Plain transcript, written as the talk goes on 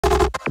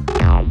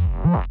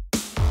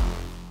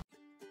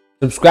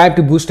Subscribe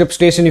to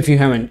BoostUpStation if you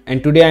haven't,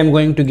 and today I am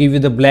going to give you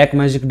the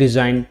Blackmagic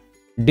design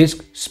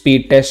disk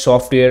speed test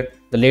software,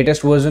 the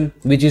latest version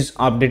which is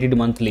updated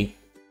monthly,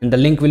 and the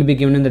link will be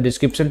given in the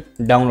description.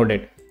 Download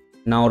it.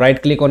 Now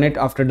right click on it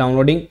after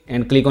downloading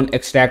and click on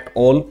extract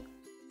all.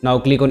 Now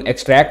click on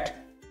extract,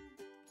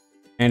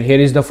 and here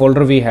is the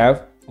folder we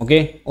have.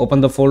 Okay, open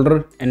the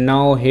folder, and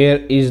now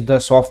here is the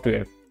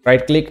software.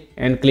 Right click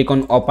and click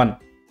on open,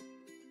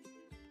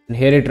 and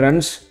here it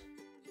runs.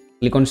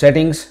 Click on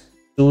settings,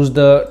 choose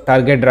the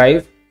target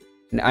drive,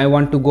 and I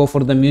want to go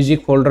for the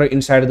music folder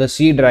inside the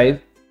C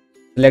drive.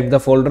 Select the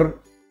folder,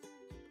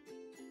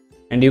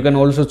 and you can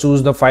also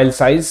choose the file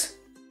size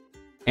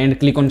and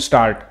click on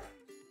start.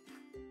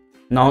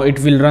 Now it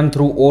will run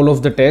through all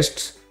of the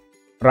tests,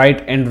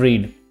 write and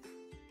read.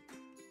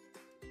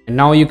 And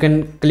now you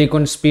can click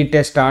on speed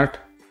test start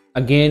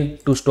again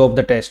to stop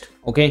the test.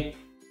 Okay,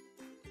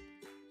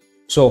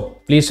 so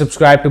please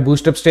subscribe to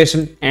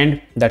BoostUpStation,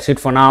 and that's it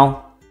for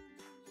now.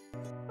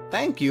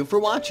 Thank you for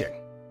watching.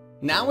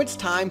 Now it's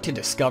time to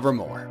discover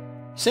more.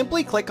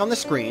 Simply click on the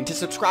screen to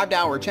subscribe to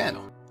our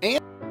channel and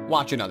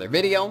watch another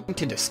video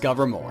to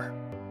discover more.